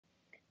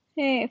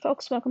Hey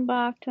folks, welcome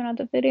back to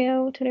another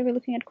video. Today we're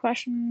looking at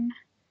question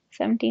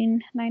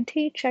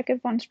 1790. Check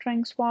if one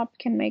string swap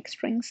can make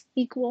strings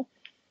equal.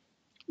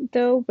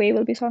 The way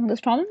we'll be solving this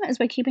problem is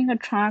by keeping a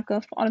track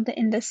of all of the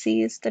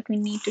indices that we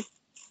need to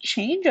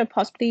change or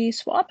possibly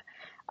swap,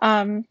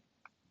 and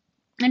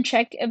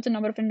check if the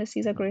number of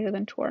indices are greater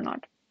than 2 or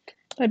not.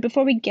 But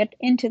before we get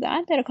into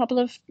that, there are a couple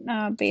of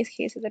base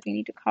cases that we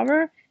need to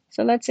cover.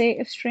 So let's say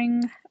if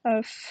string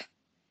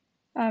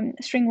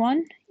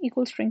 1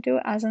 equals string 2,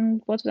 as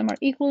in both of them are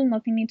equal,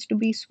 nothing needs to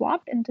be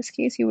swapped. In this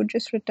case, you would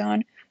just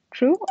return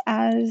true,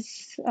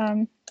 as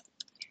it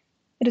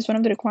is one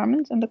of the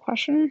requirements in the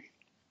question.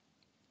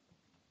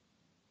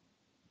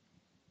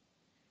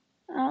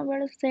 Where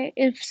does it say?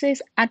 It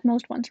says at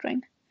most one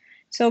string.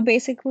 So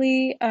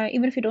basically,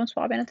 even if you don't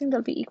swap anything,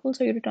 they'll be equal,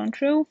 so you return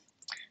true.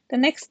 The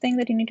next thing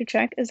that you need to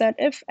check is that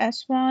if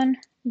s1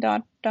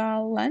 dot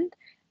length,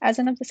 as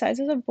in if the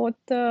sizes of both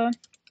the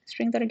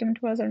strings that are given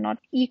to us are not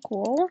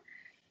equal,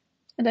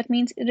 that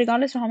means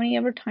regardless of how many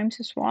ever times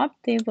you swap,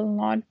 they will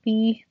not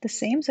be the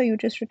same, so you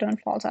just return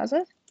false as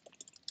is.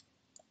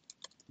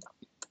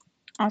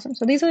 Awesome.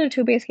 So these are the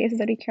two base cases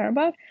that we care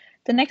about.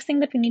 The next thing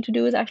that we need to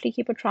do is actually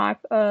keep a track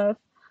of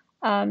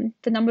the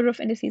number of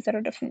indices that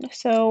are different.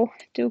 So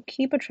to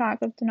keep a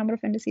track of the number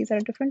of indices that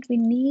are different, we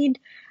need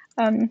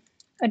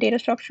a data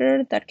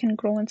structure that can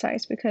grow in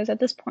size, because at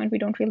this point we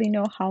don't really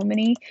know how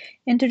many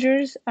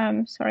indices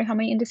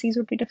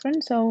would be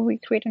different. So we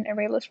create an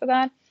array list for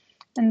that,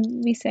 and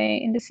we say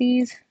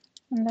indices,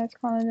 and let's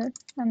call it,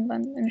 and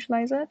then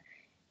initialize it,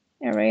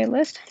 array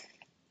list.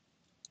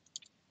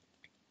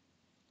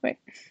 Great.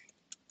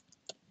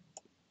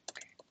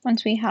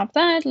 Once we have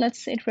that,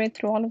 let's iterate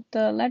through all of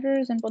the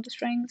letters in both the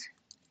strings.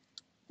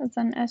 That's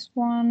then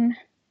S1.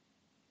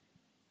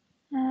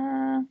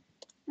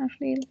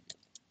 Actually,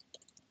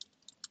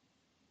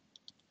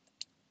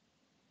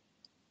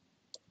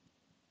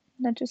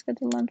 let's just get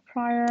the length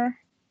prior.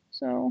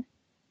 So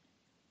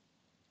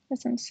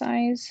that's in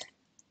size,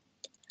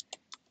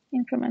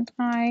 increment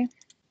I.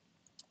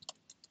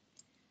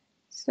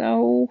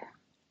 So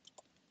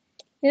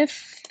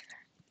if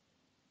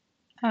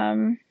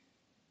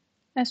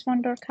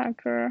S1 dot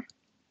character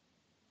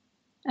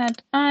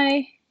at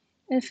I,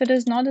 if it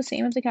is not the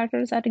same, if the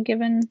characters at a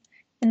given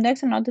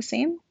index are not the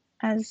same,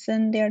 as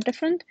in they are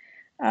different,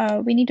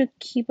 we need to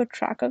keep a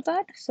track of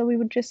that. So we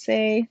would just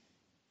say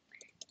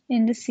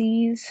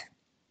indices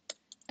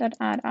dot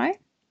add I.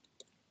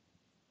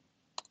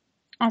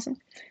 Awesome.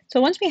 So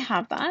once we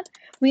have that,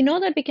 we know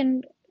that we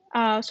can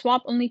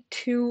swap only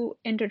two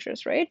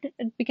integers, right?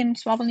 We can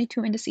swap only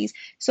two indices.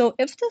 So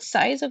if the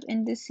size of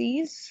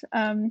indices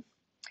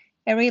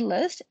array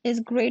list is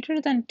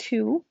greater than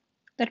 2,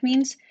 that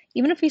means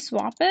even if we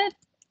swap it,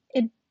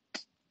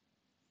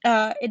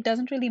 it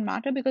doesn't really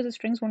matter because the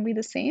strings won't be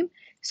the same.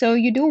 So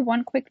you do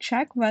one quick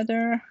check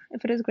whether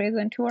if it is greater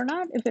than 2 or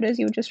not. If it is,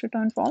 you just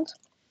return false.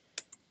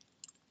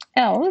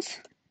 Else,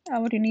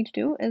 what you need to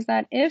do is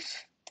that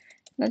if,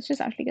 let's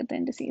just actually get the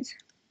indices.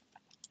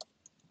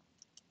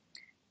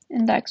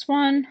 Index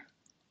 1,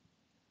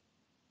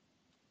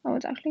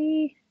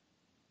 it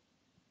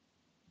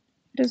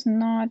is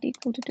not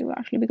equal to 2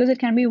 actually, because it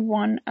can be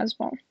 1 as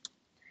well.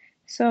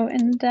 So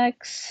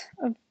index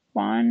of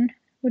 1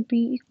 would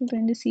be equal to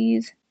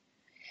indices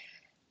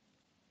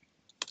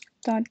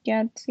dot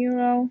get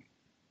 0,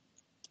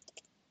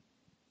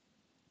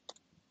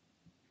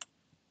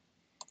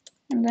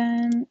 and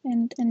then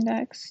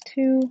index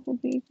 2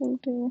 would be equal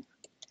to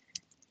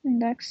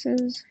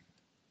indexes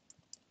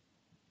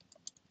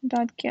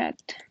dot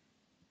get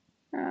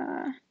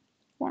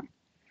 1.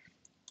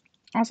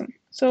 Awesome.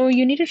 So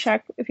you need to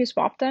check if you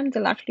swap them,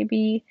 they'll actually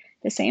be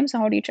the same. So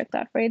how do you check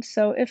that, right?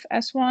 So if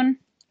s1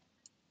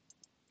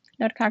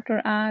 dot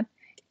character at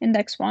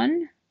index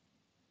 1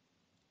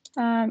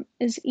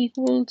 is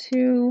equal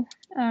to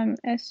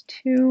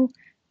s2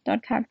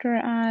 dot character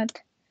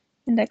at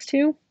index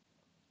 2,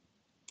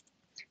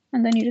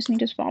 and then you just need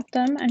to swap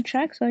them and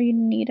check. So you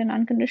need an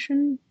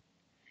uncondition,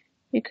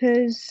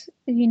 because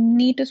you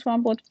need to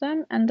swap both of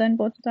them, and then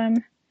both of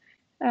them,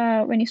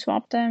 when you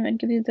swap them, it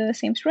gives you the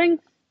same string.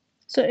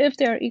 So if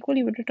they are equal,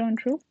 you would return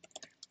true.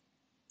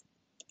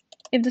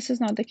 If this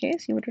is not the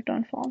case, you would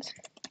return false.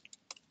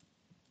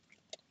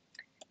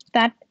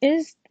 That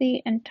is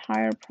the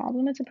entire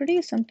problem. It's a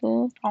pretty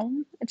simple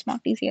problem. It's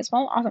marked easy as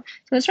well. Awesome.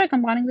 So let's try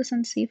combining this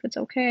and see if it's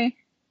okay.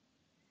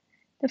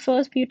 The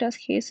first few test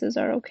cases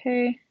are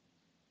okay.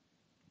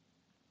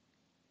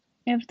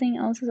 Everything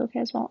else is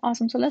okay as well.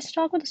 Awesome. So let's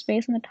talk about the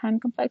space and the time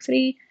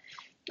complexity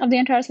of the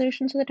entire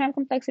solution. So the time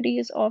complexity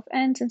is of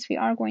n, since we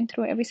are going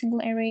through every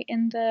single array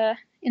in the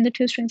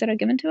two strings that are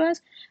given to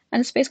us. And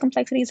the space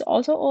complexity is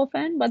also of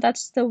n, but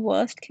that's the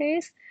worst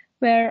case,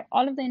 where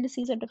all of the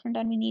indices are different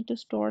and we need to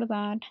store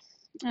that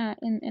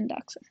in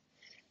indexes.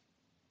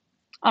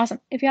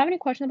 Awesome. If you have any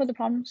questions about the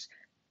problems,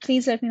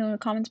 please let me know in the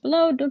comments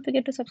below. Don't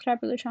forget to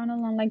subscribe to the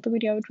channel and like the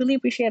video. I would really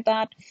appreciate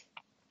that.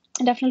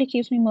 It definitely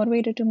keeps me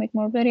motivated to make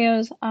more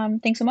videos.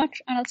 Thanks so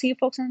much, and I'll see you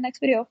folks in the next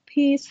video.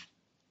 Peace.